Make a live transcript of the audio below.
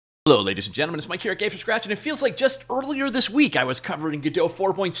Hello ladies and gentlemen, it's Mike here at Gamefromscratch, and it feels like just earlier this week I was covering Godot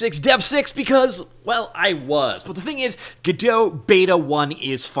 4.6 Dev 6 because, well, I was. But the thing is, Godot Beta 1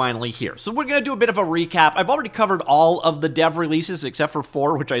 is finally here. So we're going to do a bit of a recap. I've already covered all of the dev releases except for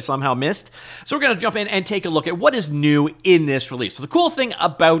 4, which I somehow missed. So we're going to jump in and take a look at what is new in this release. So the cool thing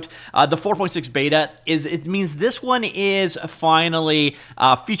about the 4.6 Beta is it means this one is finally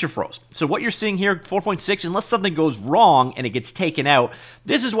feature froze. So what you're seeing here, 4.6, unless something goes wrong and it gets taken out,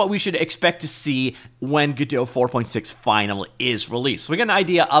 this is what we should expect to see when Godot 4.6 finally is released. So we got an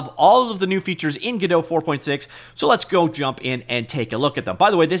idea of all of the new features in Godot 4.6, so let's go jump in and take a look at them.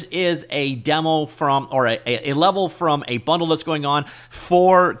 By the way, this is a demo from, or a level from a bundle that's going on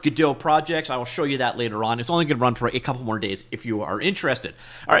for Godot projects. I will show you that later on. It's only going to run for a couple more days if you are interested.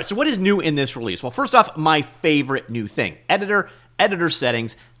 All right, so what is new in this release? Well, first off, my favorite new thing, editor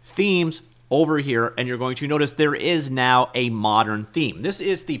settings, themes, over here, and you're going to notice there is now a modern theme. This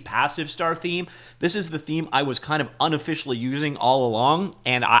is the Passive Star theme. This is the theme I was kind of unofficially using all along,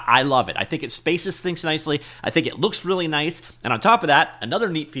 and I love it. I think it spaces things nicely. I think it looks really nice, and on top of that, another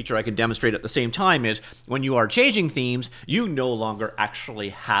neat feature I can demonstrate at the same time is when you are changing themes, you no longer actually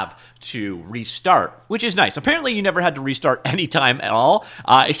have to restart, which is nice. Apparently, you never had to restart anytime at all.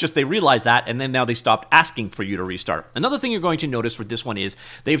 It's just they realized that, and then now they stopped asking for you to restart. Another thing you're going to notice with this one is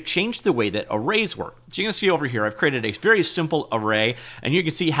they've changed the way that arrays work. So you're going to see over here, I've created a very simple array, and you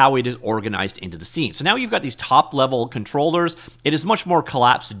can see how it is organized into the scene. So now you've got these top-level controllers. It is much more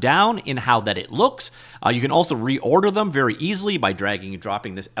collapsed down in how that it looks. You can also reorder them very easily by dragging and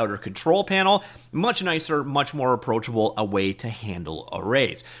dropping this outer control panel. Much nicer, much more approachable a way to handle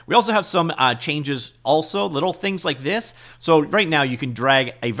arrays. We also have some changes also, little things like this. So right now you can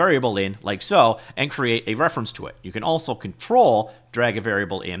drag a variable in like so and create a reference to it. You can also drag a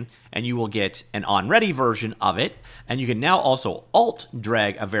variable in, and you will get an on-ready version of it. And you can now also alt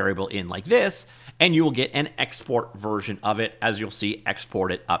drag a variable in like this, and you will get an export version of it, as you'll see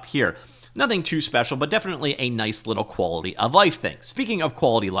exported up here. Nothing too special, but definitely a nice little quality of life thing. Speaking of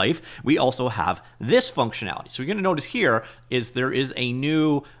quality life, we also have this functionality. So you're going to notice here is there is a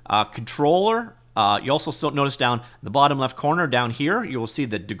new controller. You also notice down the bottom left corner down here, you will see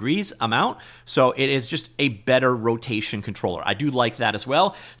the degrees amount. So it is just a better rotation controller. I do like that as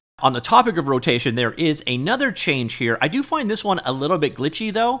well. On the topic of rotation, there is another change here. I do find this one a little bit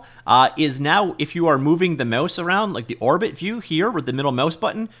glitchy though, is now if you are moving the mouse around, like the orbit view here with the middle mouse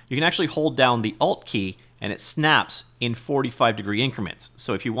button, you can actually hold down the Alt key and it snaps in 45-degree increments.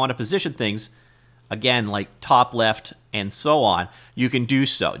 So if you want to position things, again, like top left and so on, you can do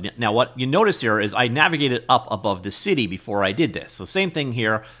so. Now what you notice here is I navigated up above the city before I did this. So same thing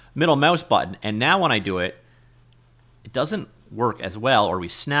here, middle mouse button, and now when I do it, it doesn't work as well, or we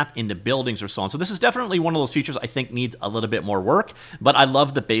snap into buildings or so on. So this is definitely one of those features I think needs a little bit more work, but I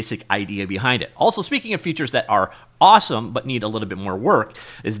love the basic idea behind it. Also, speaking of features that are awesome but need a little bit more work,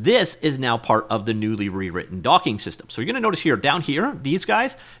 is this is now part of the newly rewritten docking system. So you're going to notice here, down here, these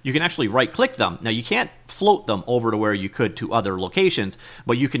guys, you can actually right-click them. Now you can't float them over to where you could to other locations,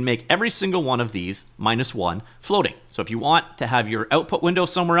 but you can make every single one of these -1 floating. So if you want to have your output window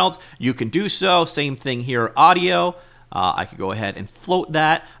somewhere else, you can do so. Same thing here, audio. I could go ahead and float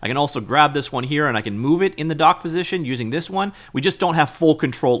that. I can also grab this one here and I can move it in the dock position using this one. We just don't have full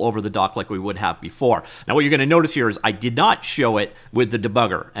control over the dock like we would have before. Now what you're going to notice here is I did not show it with the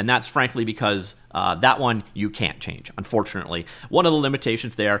debugger, and that's frankly because that one you can't change, unfortunately. One of the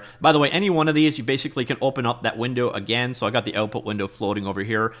limitations there. By the way, any one of these, you basically can open up that window again. So I got the output window floating over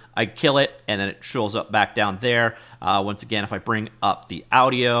here. I kill it, and then it shows up back down there. Once again, if I bring up the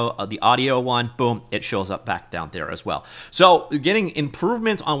audio one, boom, it shows up back down there as well. So you're getting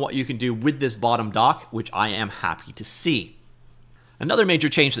improvements on what you can do with this bottom dock, which I am happy to see. Another major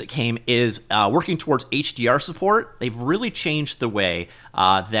change that came is working towards HDR support. They've really changed the way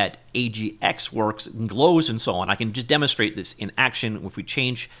that AGX works and glows and so on. I can just demonstrate this in action. If we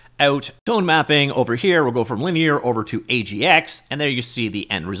change out tone mapping over here, we'll go from linear over to AGX, and there you see the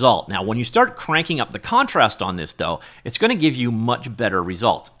end result. Now, when you start cranking up the contrast on this, though, it's going to give you much better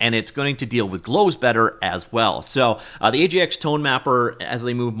results, and it's going to deal with glows better as well. So the AGX tone mapper, as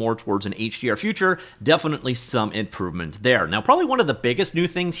they move more towards an HDR future, definitely some improvement there. Now, probably one of the biggest new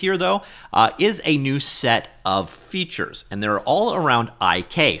things here, though, is a new set of features, and they're all around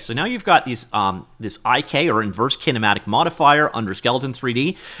IK. So now you've got these this IK, or inverse kinematic modifier, under Skeleton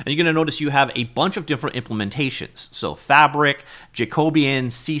 3D, and you're going to notice you have a bunch of different implementations. So Fabric,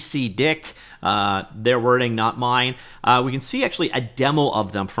 Jacobian, CC-Dick, their wording, not mine. We can see actually a demo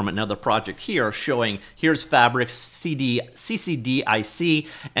of them from another project here showing here's Fabric, CCDIC,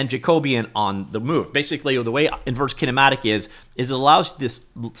 and Jacobian on the move. Basically, the way inverse kinematic is is it allows this,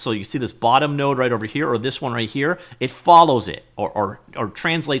 so you see this bottom node right over here, or this one right here, it follows it, or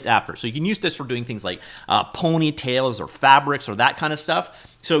translates after. So you can use this for doing things like ponytails or fabrics or that kind of stuff.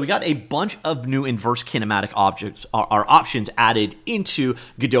 So we got a bunch of new inverse kinematic objects or options added into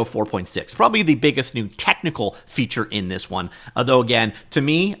Godot 4.6. Probably the biggest new technical feature in this one. Although again, to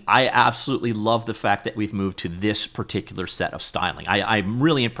me, I absolutely love the fact that we've moved to this particular set of styling. I'm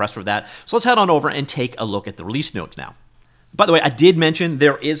really impressed with that. So let's head on over and take a look at the release notes now. By the way, I did mention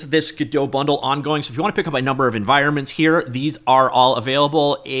there is this Godot bundle ongoing, so if you want to pick up a number of environments here, these are all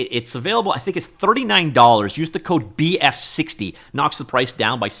available. It's available, I think it's $39. Use the code BF60, knocks the price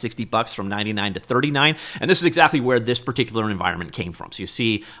down by $60 from $99 to $39, and this is exactly where this particular environment came from. So you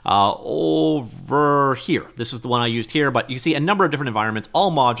see over here, this is the one I used here, but you see a number of different environments,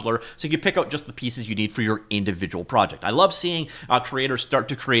 all modular, so you can pick out just the pieces you need for your individual project. I love seeing creators start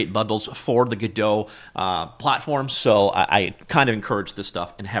to create bundles for the Godot platform, so I kind of encourage this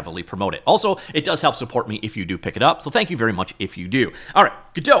stuff and heavily promote it. Also, it does help support me if you do pick it up, so thank you very much if you do. All right,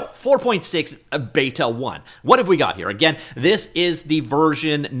 Godot 4.6 Beta 1. What have we got here? Again, this is the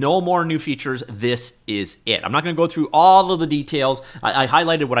version, no more new features, this is it. I'm not going to go through all of the details. I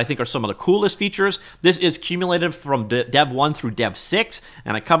highlighted what I think are some of the coolest features. This is cumulative from Dev 1 through Dev 6,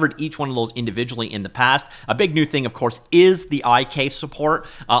 and I covered each one of those individually in the past. A big new thing, of course, is the IK support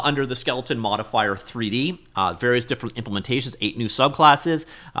under the skeleton modifier 3D. Various different implementations, 8 new subclasses.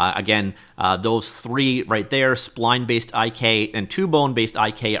 Again, those 3 right there, spline-based IK and 2-bone-based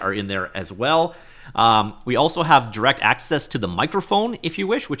IK are in there as well. We also have direct access to the microphone, if you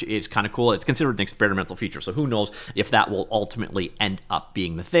wish, which is kind of cool. It's considered an experimental feature, so who knows if that will ultimately end up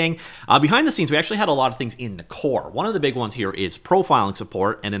being the thing. Behind the scenes, we actually had a lot of things in the core. One of the big ones here is profiling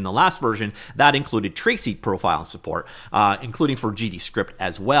support, and in the last version, that included Tracy profiling support, including for GDScript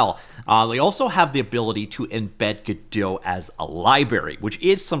as well. We also have the ability to embed Godot as a library, which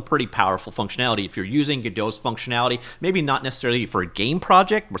is some pretty powerful functionality. If you're using Godot's functionality, maybe not necessarily for a game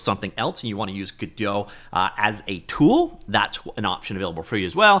project or something else, and you want to use Godot as a tool, that's an option available for you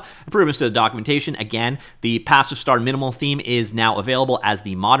as well. Improvements to the documentation. Again, the passive start minimal theme is now available as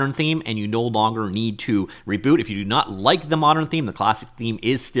the modern theme, and you no longer need to reboot. If you do not like the modern theme, the classic theme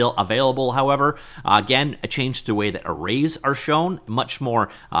is still available, however. Again, a change to the way that arrays are shown, much more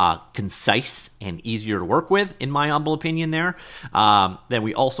concise and easier to work with, in my humble opinion there. Then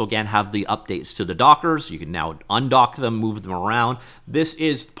we also, again, have the updates to the dockers. You can now undock them, move them around. This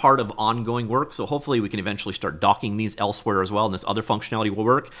is part of ongoing work, so hopefully we can eventually start docking these elsewhere as well, and this other functionality will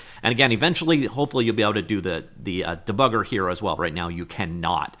work. And again, eventually, hopefully you'll be able to do the debugger here as well. Right now, you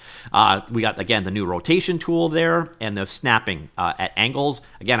cannot. We got, again, the new rotation tool there, and the snapping at angles.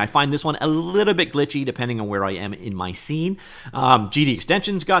 Again, I find this one a little bit glitchy depending on where I am in my scene. GD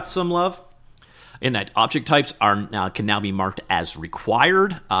extensions got some love, in that object types can now be marked as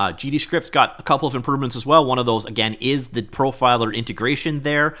required. GDScript's got a couple of improvements as well. One of those, again, is the profiler integration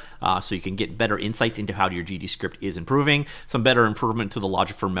there, so you can get better insights into how your GDScript is improving. Some better improvement to the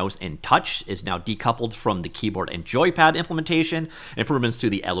logic for mouse and touch is now decoupled from the keyboard and joypad implementation. Improvements to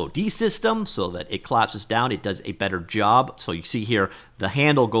the LOD system so that it collapses down. It does a better job. So you see here, the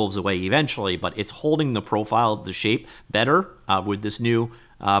handle goes away eventually, but it's holding the profile of the shape better with this new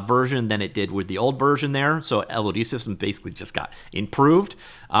version than it did with the old version there. So LOD system basically just got improved.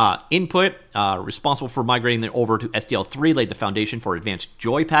 Input, responsible for migrating it over to SDL3, laid the foundation for advanced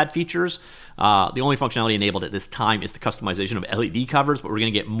joypad features. The only functionality enabled at this time is the customization of LED covers, but we're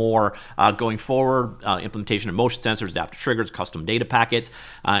going to get more going forward. Implementation of motion sensors, adaptive triggers, custom data packets,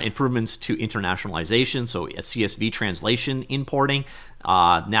 improvements to internationalization, so a CSV translation importing,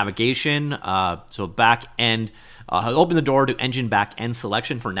 navigation, so back end. Open the door to engine back-end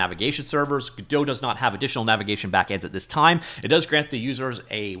selection for navigation servers. Godot does not have additional navigation backends at this time. It does grant the users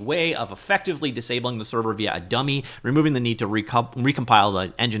a way of effectively disabling the server via a dummy, removing the need to recompile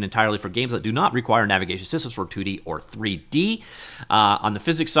the engine entirely for games that do not require navigation systems for 2D or 3D. On the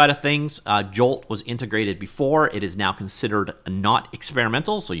physics side of things, Jolt was integrated before. It is now considered not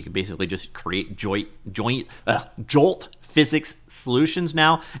experimental, so you can basically just create Jolt physics solutions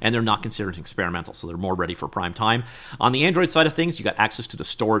now, and they're not considered experimental, so they're more ready for prime time. On the Android side of things, you got access to the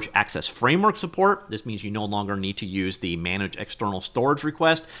storage access framework support. This means you no longer need to use the manage external storage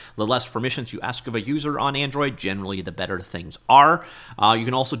request. The less permissions you ask of a user on Android, generally the better things are. You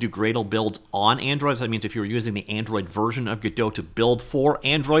can also do Gradle builds on Android. So that means if you're using the Android version of Godot to build for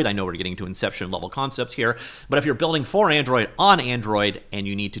Android, I know we're getting to Inception level concepts here, but if you're building for Android on Android and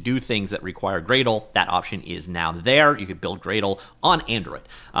you need to do things that require Gradle, that option is now there. You could build Gradle on Android.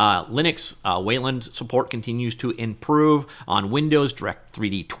 Linux Wayland support continues to improve. On Windows,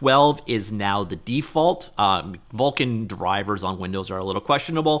 Direct3D 12 is now the default. Vulkan drivers on Windows are a little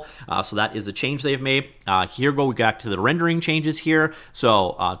questionable, so that is a change they've made. Here we go back to the rendering changes here.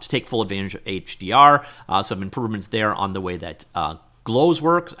 So to take full advantage of HDR, some improvements there on the way that glows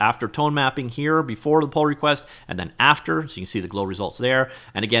works after tone mapping here before the pull request and then after, so you can see the glow results there.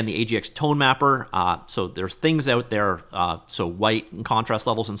 And again, the AGX tone mapper, so there's things out there, so white and contrast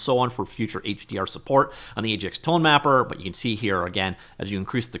levels and so on for future HDR support on the AGX tone mapper, but you can see here again, as you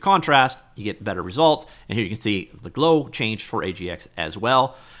increase the contrast, you get better results, and here you can see the glow changed for AGX as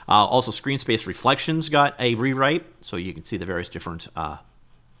well. Also, screen space reflections got a rewrite, so you can see the various different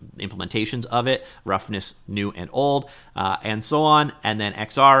implementations of it, roughness, new and old, and so on. And then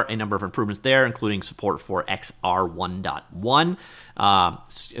XR, a number of improvements there, including support for XR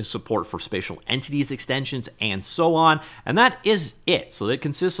 1.1, support for spatial entities extensions, and so on. And that is it. So it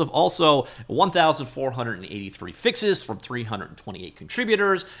consists of also 1,483 fixes from 328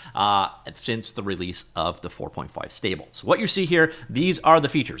 contributors since the release of the 4.5 stable. So what you see here, these are the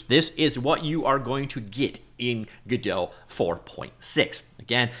features. This is what you are going to get in Godot 4.6.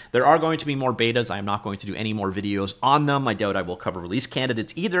 Again, there are going to be more betas. I am not going to do any more videos on them. I doubt I will cover release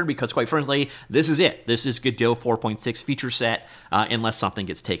candidates either, because quite frankly, this is it. This is Godot 4.6 feature set, unless something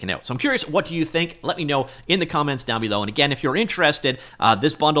gets taken out. So I'm curious, what do you think? Let me know in the comments down below. And again, if you're interested,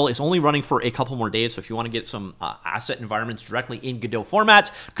 this bundle is only running for a couple more days. So if you want to get some asset environments directly in Godot format,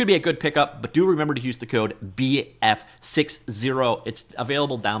 could be a good pickup. But do remember to use the code BF60. It's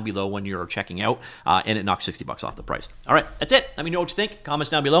available down below when you're checking out, and it knocks $60 off the price. All right, that's it. Let me know what you think. Comments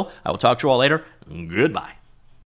down below. I will talk to you all later. Goodbye.